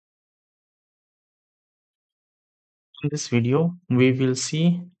In this video, we will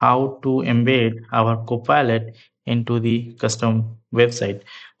see how to embed our Copilot into the custom website.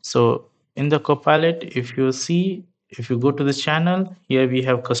 So in the Copilot, if you go to the channel, here we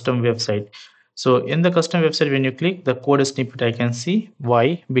have custom website. So in the custom website, when you click the code snippet, I can see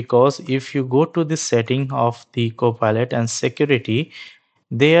why. Because if you go to the setting of the Copilot and security,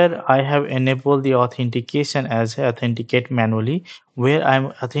 there I have enabled the authentication as authenticate manually, where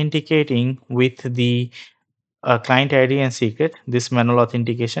I'm authenticating with the client ID and secret. This manual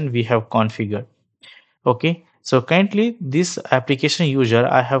authentication we have configured. Okay, so currently this application user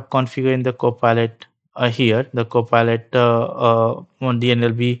I have configured in the Copilot here, the Copilot on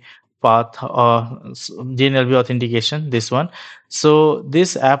DNLB path DNLB authentication, this one. So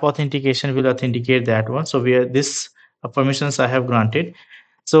this app authentication will authenticate that one. So where this permissions I have granted.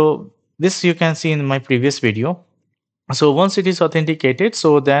 So this you can see in my previous video. So once it is authenticated,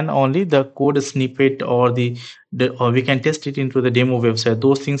 so then only the code snippet or the or we can test it into the demo website.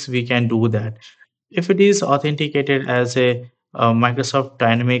 Those things we can do that. If it is authenticated as a Microsoft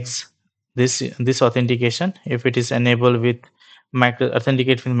Dynamics, this authentication, if it is enabled with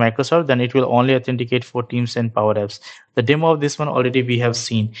authenticate with Microsoft, then it will only authenticate for Teams and Power Apps. The demo of this one already we have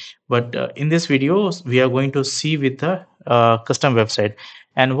seen, but in this video we are going to see with the custom website.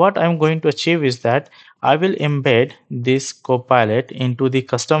 And what I'm going to achieve is that I will embed this Copilot into the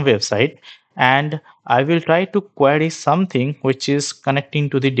custom website, and I will try to query something which is connecting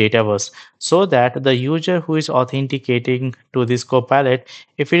to the Dataverse, so that the user who is authenticating to this Copilot,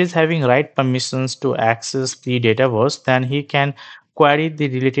 if it is having right permissions to access the Dataverse, then he can query the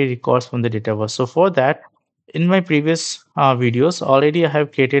related records from the Dataverse. So for that, in my previous videos, already I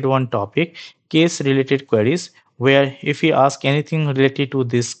have created one topic, case related queries, where if you ask anything related to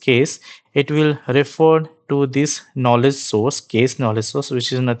this case, it will refer to this knowledge source, case knowledge source,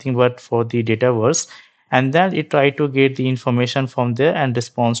 which is nothing but for the Dataverse, and then it try to get the information from there and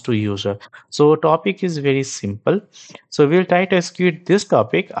responds to user. So topic is very simple. So we'll try to execute this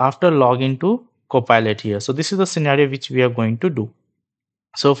topic after login to Copilot here. So this is the scenario which we are going to do.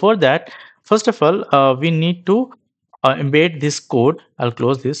 So for that, first of all, we need to embed this code. I'll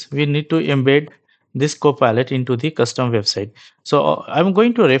close this. We need to embed this Copilot into the custom website. So I'm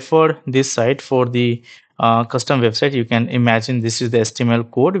going to refer this site for the custom website. You can imagine this is the HTML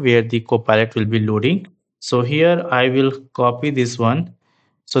code where the Copilot will be loading. So here I will copy this one.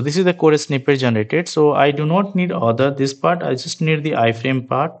 So this is the code snippet generated. So I do not need other this part. I just need the iframe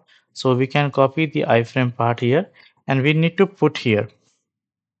part. So we can copy the iframe part here, and we need to put here,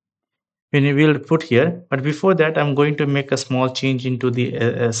 we will put here. But before that, I'm going to make a small change into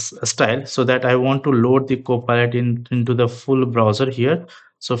the style, so that I want to load the Copilot into the full browser here.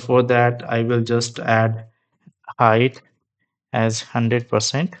 So for that, I will just add height as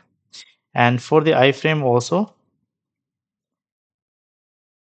 100%, and for the iframe also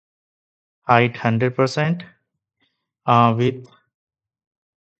height 100%, width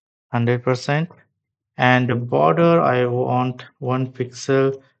 100%, and the border I want 1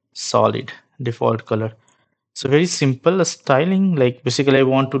 pixel solid default color. So very simple styling. Like basically, I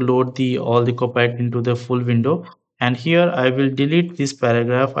want to load the all the Copilot into the full window, and here I will delete this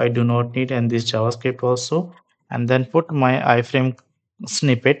paragraph I do not need, and this JavaScript also, and then put my iframe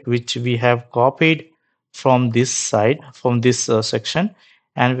snippet which we have copied from this side, from this section.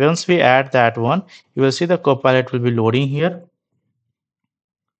 And once we add that one, you will see the Copilot will be loading here.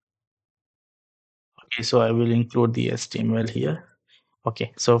 Okay, so I will include the HTML here.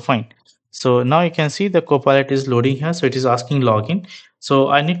 Okay, so fine. So now you can see the Copilot is loading here. So it is asking login. So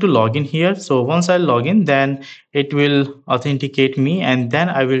I need to log in here. So once I log in, then it will authenticate me, and then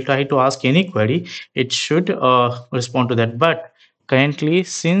I will try to ask any query. It should respond to that. But currently,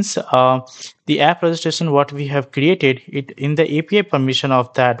 since the app registration what we have created, it in the API permission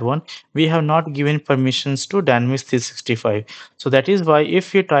of that one, we have not given permissions to Dynamics 365. So that is why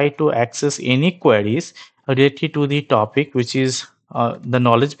if you try to access any queries related to the topic, which is the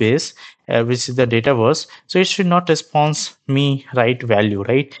knowledge base, which is the Dataverse, so it should not respond me right value,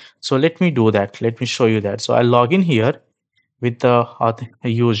 right? So let me do that. Let me show you that. So I log in here with the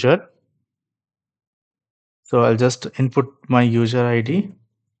user. So I'll just input my user ID.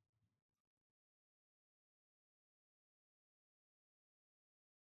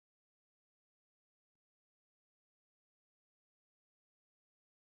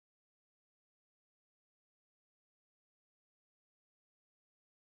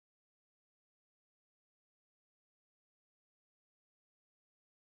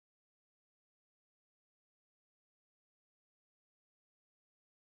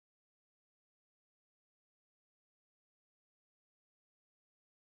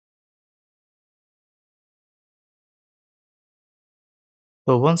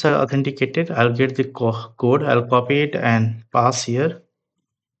 So once I authenticated, I'll get the code, I'll copy it and pass here.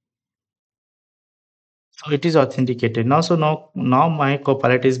 So it is authenticated now. So now my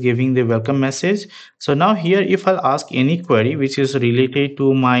Copilot is giving the welcome message. So now here, if I'll ask any query which is related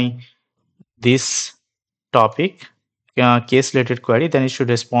to my this topic, case related query, then it should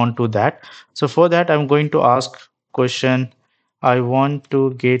respond to that. So for that, I'm going to ask question. I want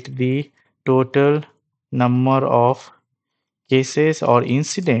to get the total number of cases or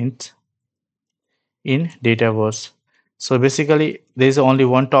incidents in Dataverse. So basically, there is only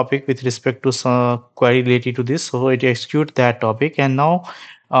one topic with respect to some query related to this. So it executes that topic, and now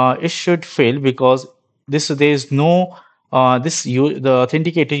it should fail because this there is no the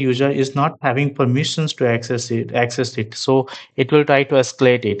authenticated user is not having permissions to access it. So it will try to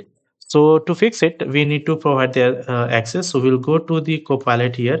escalate it. So to fix it, we need to provide the access. So we'll go to the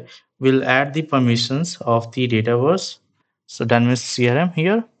Copilot here. We'll add the permissions of the Dataverse. So done with CRM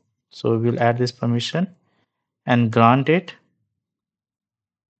here. So we'll add this permission and grant it.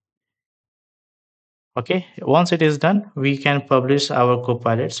 Okay, once it is done, we can publish our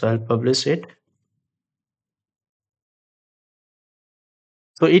Copilot. So I'll publish it.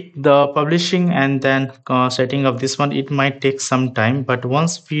 So the publishing and then setting of this one, it might take some time, but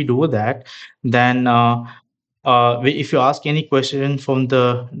once we do that, then if you ask any question from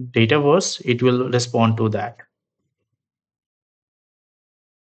the Dataverse, it will respond to that.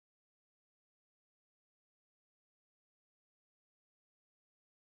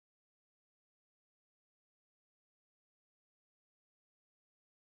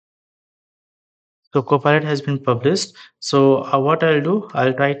 So Copilot has been published. So what I'll do,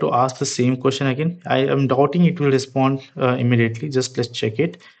 I'll try to ask the same question again. I am doubting it will respond immediately. Just let's check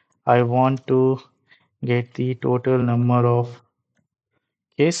it. I want to get the total number of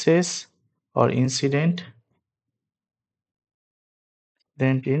cases or incident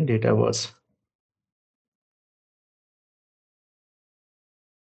then in Dataverse.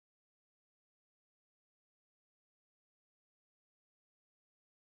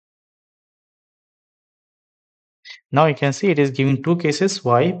 Now you can see it is giving two cases.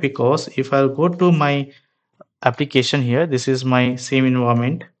 Why? Because if I'll go to my application here, this is my same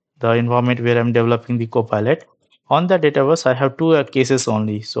environment, the environment where I'm developing the Copilot. On the Dataverse, I have two cases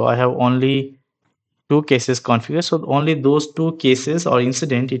only. So I have only two cases configured. So only those two cases or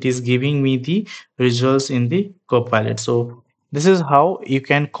incident, it is giving me the results in the Copilot. So this is how you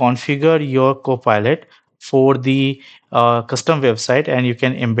can configure your Copilot for the custom website, and you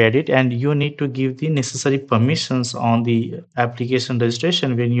can embed it, and you need to give the necessary permissions on the application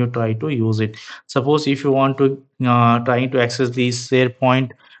registration when you try to use it. Suppose if you want to trying to access the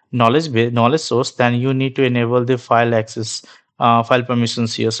SharePoint knowledge source, then you need to enable the file access file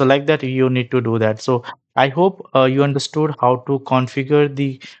permissions here. So like that, you need to do that. So I hope you understood how to configure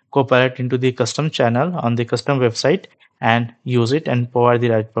the Copilot into the custom channel on the custom website and use it and provide the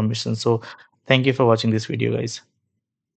right permissions. So thank you for watching this video, guys.